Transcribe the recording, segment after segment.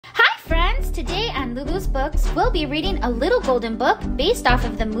Today on Lulu's Books, we'll be reading a little golden book based off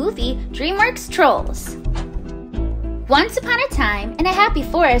of the movie DreamWorks Trolls. Once upon a time, in a happy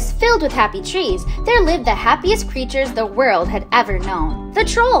forest filled with happy trees, there lived the happiest creatures the world had ever known, the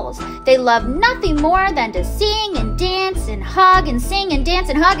trolls. They loved nothing more than to sing and dance and hug and sing and dance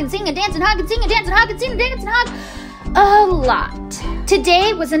and hug and sing and dance and hug and sing and dance and hug and sing and dance and hug. A lot.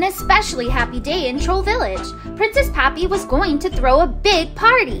 Today was an especially happy day in Troll Village. Princess Poppy was going to throw a big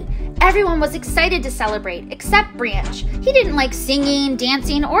party. Everyone was excited to celebrate, except Branch. He didn't like singing,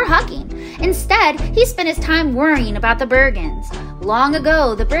 dancing, or hugging. Instead, he spent his time worrying about the Bergens. Long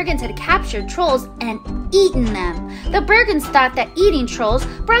ago, the Bergens had captured trolls and eaten them. The Bergens thought that eating trolls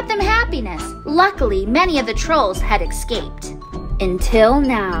brought them happiness. Luckily, many of the trolls had escaped. Until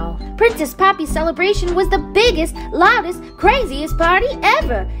now. Princess Poppy's celebration was the biggest, loudest, craziest party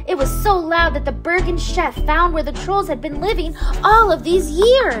ever. It was so loud that the Bergen chef found where the trolls had been living all of these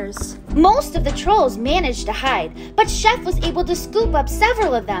years. Most of the trolls managed to hide, but Chef was able to scoop up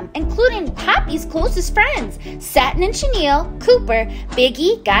several of them, including Poppy's closest friends, Satin and Chenille, Cooper,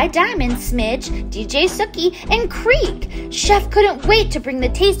 Biggie, Guy Diamond, Smidge, DJ Sookie, and Creek. Chef couldn't wait to bring the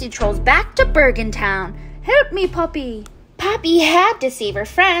tasty trolls back to Bergen Town. Help me, Poppy. Poppy had to save her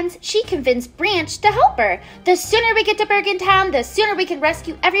friends. She convinced Branch to help her. The sooner we get to Bergen Town, the sooner we can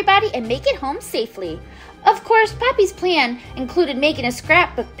rescue everybody and make it home safely. Of course, Poppy's plan included making a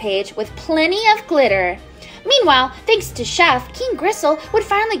scrapbook page with plenty of glitter. Meanwhile, thanks to Chef, King Gristle would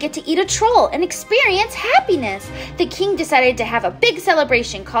finally get to eat a troll and experience happiness. The king decided to have a big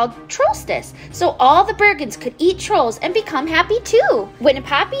celebration called Trollstice, so all the Bergens could eat trolls and become happy too. When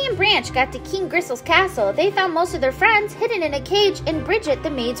Poppy and Branch got to King Gristle's castle, they found most of their friends hidden in a cage in Bridget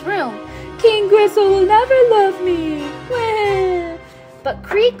the maid's room. King Gristle will never love me. But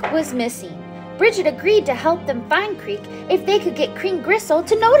Creek was missing. Bridget agreed to help them find Creek if they could get King Gristle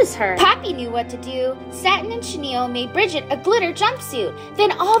to notice her. Poppy knew what to do. Satin and Chenille made Bridget a glitter jumpsuit.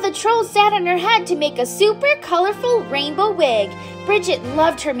 Then all the trolls sat on her head to make a super colorful rainbow wig. Bridget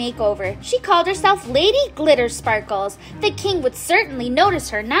loved her makeover. She called herself Lady Glitter Sparkles. The king would certainly notice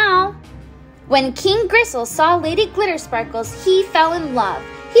her now. When King Gristle saw Lady Glitter Sparkles, he fell in love.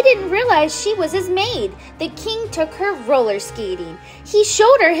 He didn't realize she was his maid. The king took her roller skating. He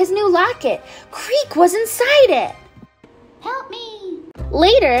showed her his new locket. Creek was inside it. Help me.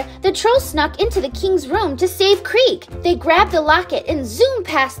 Later, the trolls snuck into the king's room to save Creek. They grabbed the locket and zoomed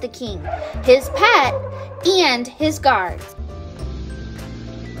past the king, his pet, and his guards.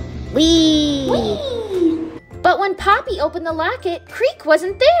 Whee! But when Poppy opened the locket, Creek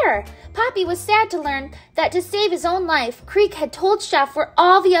wasn't there. Poppy was sad to learn that to save his own life, Creek had told Chef where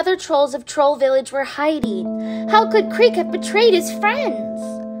all the other trolls of Troll Village were hiding. How could Creek have betrayed his friends?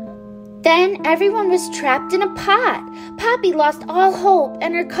 Then everyone was trapped in a pot. Poppy lost all hope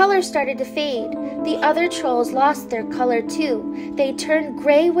and her color started to fade. The other trolls lost their color too. They turned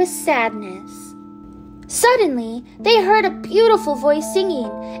gray with sadness. Suddenly, they heard a beautiful voice singing.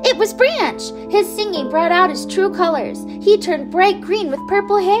 It was Branch. His singing brought out his true colors. He turned bright green with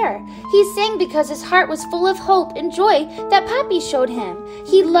purple hair. He sang because his heart was full of hope and joy that Poppy showed him.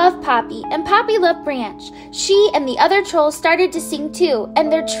 He loved Poppy, and Poppy loved Branch. She and the other trolls started to sing too, and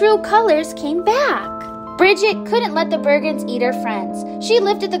their true colors came back. Bridget couldn't let the Bergens eat her friends. She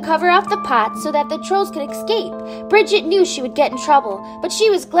lifted the cover off the pot so that the trolls could escape. Bridget knew she would get in trouble, but she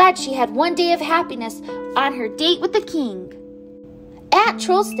was glad she had one day of happiness on her date with the king. At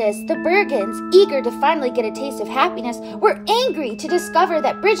Trollstice, the Bergens, eager to finally get a taste of happiness, were angry to discover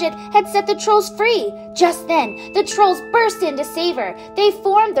that Bridget had set the trolls free. Just then, the trolls burst in to save her. They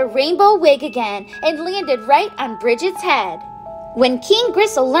formed the rainbow wig again and landed right on Bridget's head. When King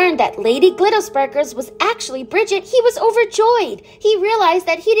Gristle learned that Lady Glittersparkles was actually Bridget, he was overjoyed. He realized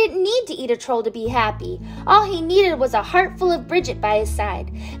that he didn't need to eat a troll to be happy. All he needed was a heart full of Bridget by his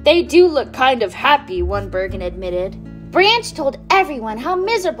side. They do look kind of happy, one Bergen admitted. Branch told everyone how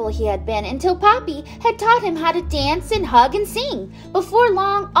miserable he had been until Poppy had taught him how to dance and hug and sing. Before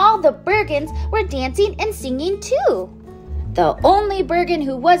long, all the Bergens were dancing and singing too. The only Bergen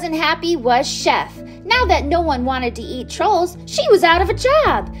who wasn't happy was Chef. Now that no one wanted to eat trolls, she was out of a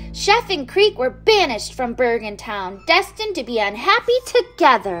job. Chef and Creek were banished from Bergen Town, destined to be unhappy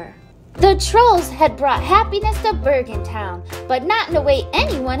together. The trolls had brought happiness to Bergen Town, but not in a way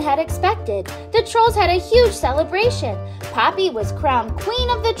anyone had expected. The trolls had a huge celebration. Poppy was crowned Queen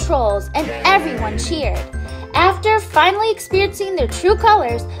of the Trolls, and everyone cheered. After finally experiencing their true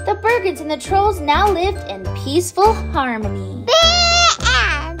colors, the Bergens and the trolls now lived in peaceful harmony.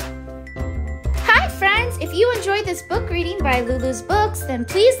 Hi friends! If you enjoyed this book reading by Lulu's Books, then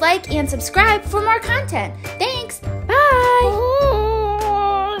please like and subscribe for more content. Thanks!